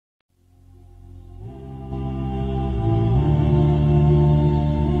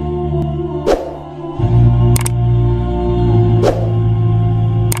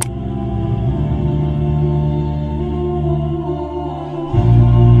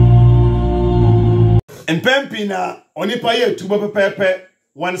And Pempina, onipa ye tubo pepe,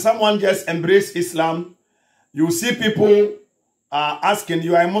 when someone just embrace Islam, you see people asking,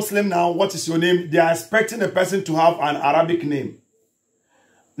 you are a Muslim now, what is your name? They are expecting a person to have an Arabic name.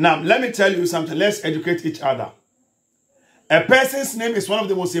 Now, let me tell you something. Let's educate each other. A person's name is one of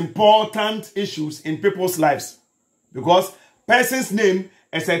the most important issues in people's lives. Because person's name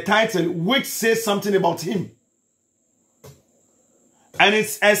is a title which says something about him. And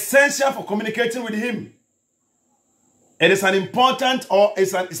it's essential for communicating with him. It is an important,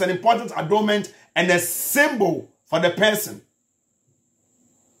 it's an important adornment and a symbol for the person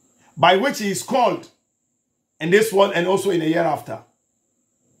by which he is called in this world and also in the year after.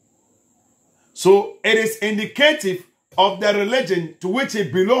 So it is indicative of the religion to which he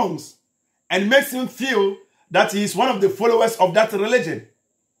belongs and makes him feel that he is one of the followers of that religion.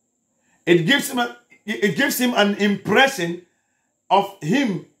 It gives him an impression of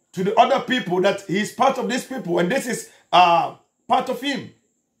him to the other people that he is part of these people and this is part of him.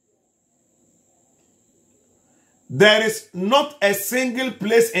 There is not a single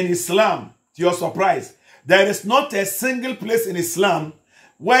place in Islam, to your surprise, there is not a single place in Islam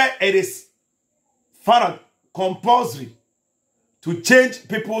where it is found compulsory to change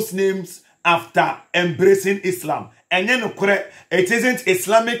people's names after embracing Islam. And it isn't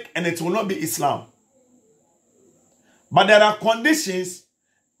Islamic and it will not be Islam. But there are conditions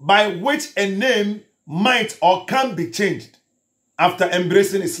by which a name might or can be changed after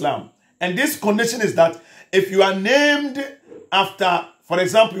embracing Islam. And this condition is that if you are named after, for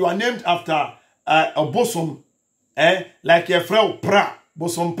example, you are named after a bosom, like a frau pra,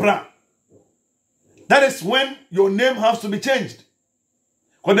 bosom pra, that is when your name has to be changed.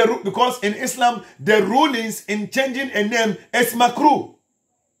 Because in Islam, the rulings in changing a name is makruh.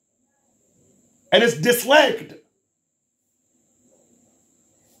 It is disliked.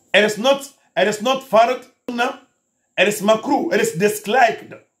 It is not farad, it is makruh, it is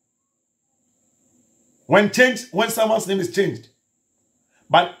disliked. When someone's name is changed.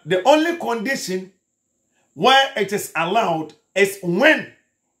 But the only condition where it is allowed is when,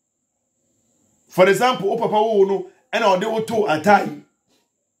 for example, Opapa and Odewoto Atai.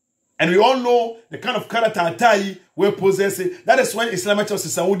 And we all know the kind of character Atai will possess it. That is when Islamic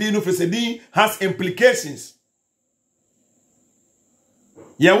Saudi has implications.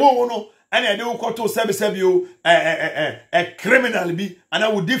 Yawo and I do koto sebi you a criminal be and I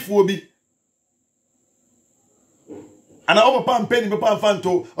would differ be. And I over penny papa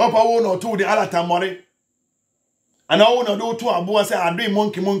fanto upper one or two the alata more. And I want to do two abu say I do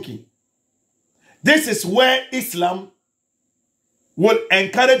monkey. This is where Islam will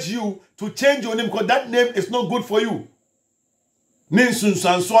encourage you to change your name because that name is not good for you.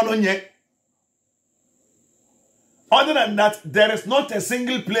 Other than that, there is not a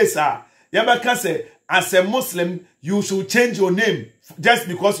single place Yabaka say, as a Muslim, you should change your name just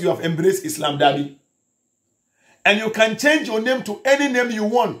because you have embraced Islam, Daddy. And you can change your name to any name you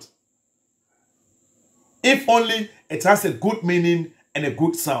want. If only it has a good meaning and a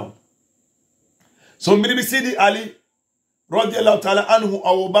good sound. So, maybe Sidi Ali, Radiallahu Ta'ala Anhu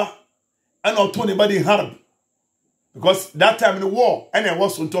Awuba, and not to anybody harm. Because that time in the war, and I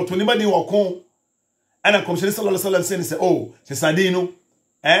was to anybody who come, and I come to Sallallahu Alaihi Wasallam and say, oh, Sadino,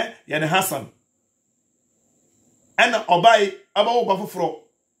 Yan Hassan. And Obai, Aba Bafufro,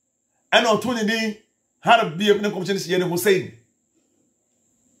 and not to anybody harm be able to come to Yan Hussein.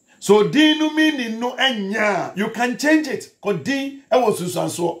 So, Dinu meaning no enya, you can change it. Because D, I was Susan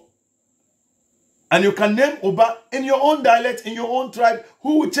so. And you can name Oba in your own dialect, in your own tribe.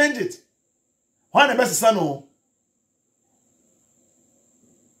 Who will change it? Why the best son?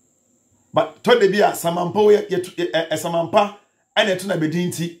 But told the beer, Samampo, a Samampa, and a tuna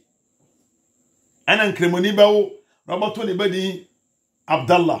bedinti. And an Cremonibo, Robert Tony Bedi,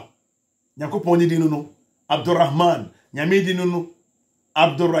 Abdallah, Yakuponi Dinuno, Abdurrahman, Yamidinu,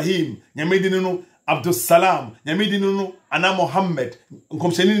 Abdurrahim, Yamidinu, Abdul Salam, Yamidinu, Anna Mohammed,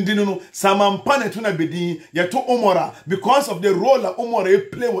 Komsenin Dinu, Samampane Tuna Bedi, Yato Umara, because of the role that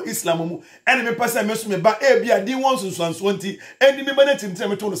Umara play with Islam, and me pass a message me ba ebia di 120, and me banet in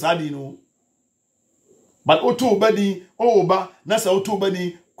Temeton Sadino. But Oto Badi, Oba, Nasa Oto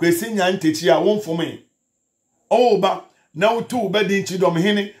Badi, Kwesinya Tetia won't for me. Oba, now 2 Badi Chidom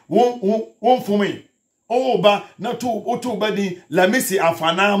Hene, won't for me. Oba, now 2 Oto Badi, La Missi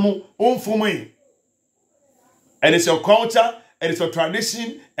Afanamu, won't for me. It is your culture, it is your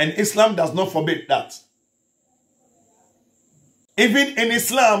tradition, and Islam does not forbid that. Even in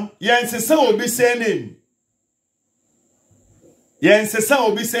Islam, Yansesa will be saying him. Yansesa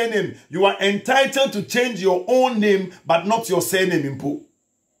will be saying him. You are entitled to change your own name, but not your surname.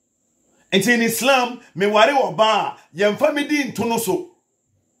 And in Islam, me ware oba yem family nto no so.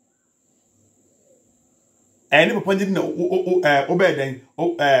 Any papa ndi na obeden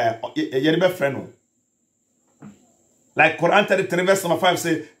yerebe freno. Like Quran 33 verse number 5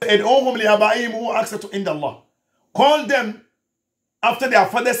 say, "Ad'uhum li abaihim huwa aqsatu inda Allah." Call them after their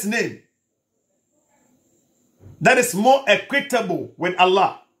father's name. That is more equitable with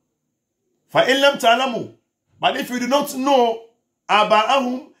Allah. Fa in lam ta'lamu. But if you do not know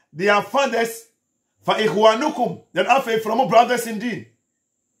aba'ahum, their fathers, fa ikhwanukum, then afa from brothers indeed.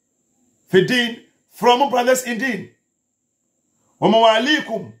 Fidin, from brothers indeed. Wa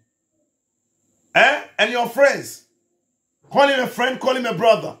mawalikum. And your friends. Call him a friend, call him a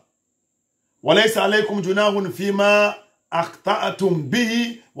brother. وَلَيْسَ عَلَيْكُمْ جُنَاهٌ فِيمَا أَخْطَأْتُمْ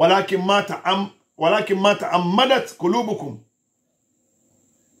بِهِ وَلَكِنْ مَا تَعَمَّدَتْ قُلُوبُكُمْ.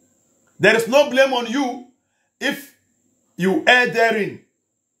 There is no blame on you if you err therein.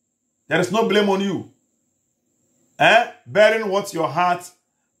 There is no blame on you. Bearing what your heart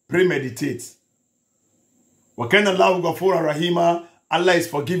premeditates. وَكَانَ اللَّهُ غَفُورًا رَحِيمًا. Allah is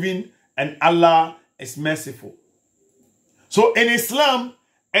forgiving and Allah is merciful. So in Islam,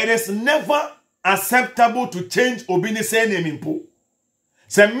 it is never acceptable to change Obinise name in po.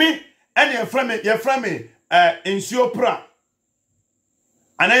 Say me and your friend insure pra.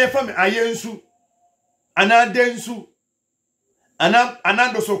 And your friend ayensu. Anadensu.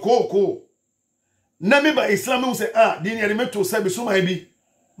 Anando soko. Nami ba Islam will say, dini elimeto sabi sumaibi.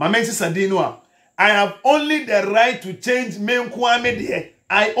 Mamensi sadinwa. I have only the right to change me nkwame de.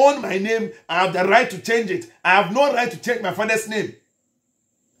 I own my name. I have the right to change it. I have no right to change my father's name.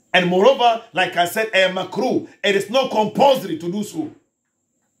 And moreover, like I said, I am a crew. It is not compulsory to do so.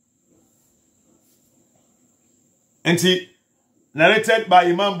 And see, narrated by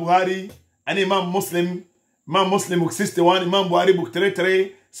Imam Buhari and Imam Muslim book 61, Imam Buhari book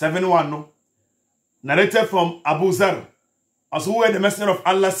 3371. No? Narrated from Abu Zar, as who heard the Messenger of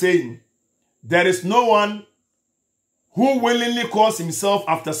Allah saying, there is no one who willingly calls himself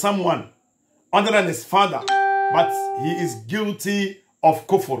after someone other than his father, but he is guilty of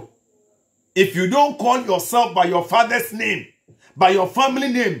kufr. If you don't call yourself by your father's name, by your family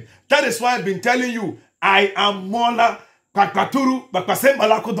name, that is why I've been telling you, I am Mola Kakaturu Bakasem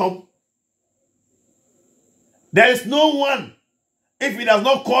Malakodom. There is no one, if he does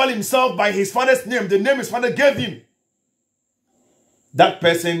not call himself by his father's name, the name his father gave him, that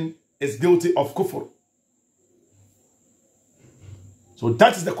person is guilty of kufr. So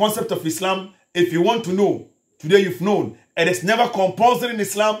that is the concept of Islam. If you want to know, today you've known. It is never compulsory in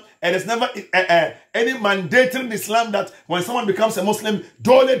Islam. It is never any mandatory in Islam that when someone becomes a Muslim,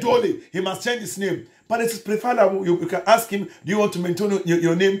 dole, he must change his name. But it is preferable. You can ask him, do you want to maintain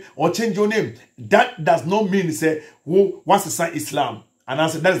your name or change your name? That does not mean, say, who wants to sign Islam. And I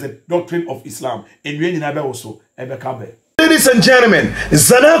said, that is the doctrine of Islam. And we in also, ladies and gentlemen,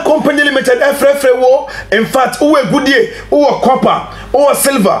 Zana Company Limited, in fact, who a goodie, who a copper, who a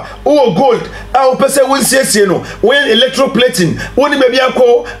silver, who a gold, our person will say, when electroplating, when maybe I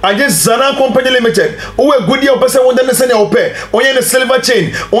call, I just Zana Company Limited, who a goodie, or person will understand your pay, when a silver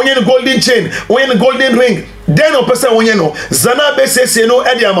chain, when a golden chain, when a golden ring. Then a person when you know Zana basis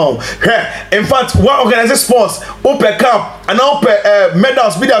any amount. In fact, one organizes sports, open cup, and open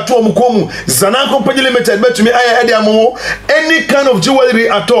medals with a two mukomu. Zana Company Limited, bet to me any kind of jewelry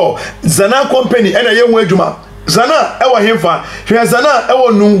at all. Zana Company and a young wejuma. Zana ewa himfa. Here Zana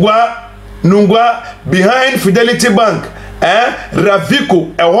ewa nungwa behind Fidelity Bank.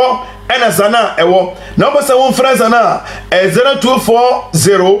 Raviko ewo and a Zana ewo. Number 7 for Zana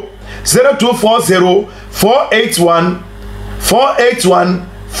 0240 481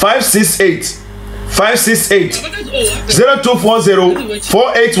 568 0240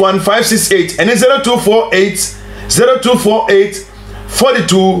 481 568 and then 0248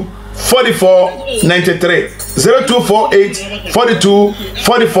 42 44 93 0248 42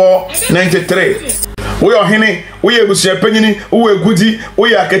 44 93. We are Henny, we are Penny, we are Goody,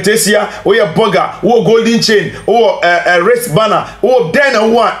 we are Catesia, we are Bogger, we are Golden Chain, or a wrist banner, or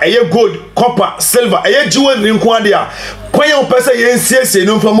then one, a gold, copper, silver, a jewel in Quadia. When person yes,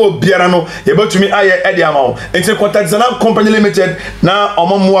 no for more Biarano, about to me, I Ediamo, and to contact Zana Company Limited now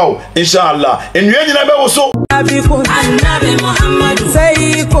on wow, inshallah. And you also Nabi Muhammad,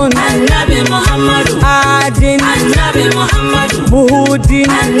 Sayyidun Nabi Muhammad, Adin Nabi Muhammad, Buhudin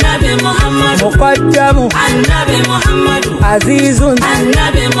Nabi Muhammad, Muqaddam Nabi Muhammad, Azizun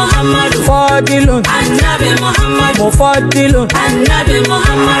Nabi Muhammad, Fadilun Nabi Muhammad, Mufaddilun Nabi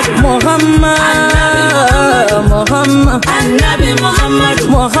Muhammad, Muhammad Nabi Muhammad,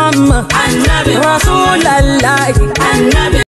 Muhammad Nabi Rasulallah Nabi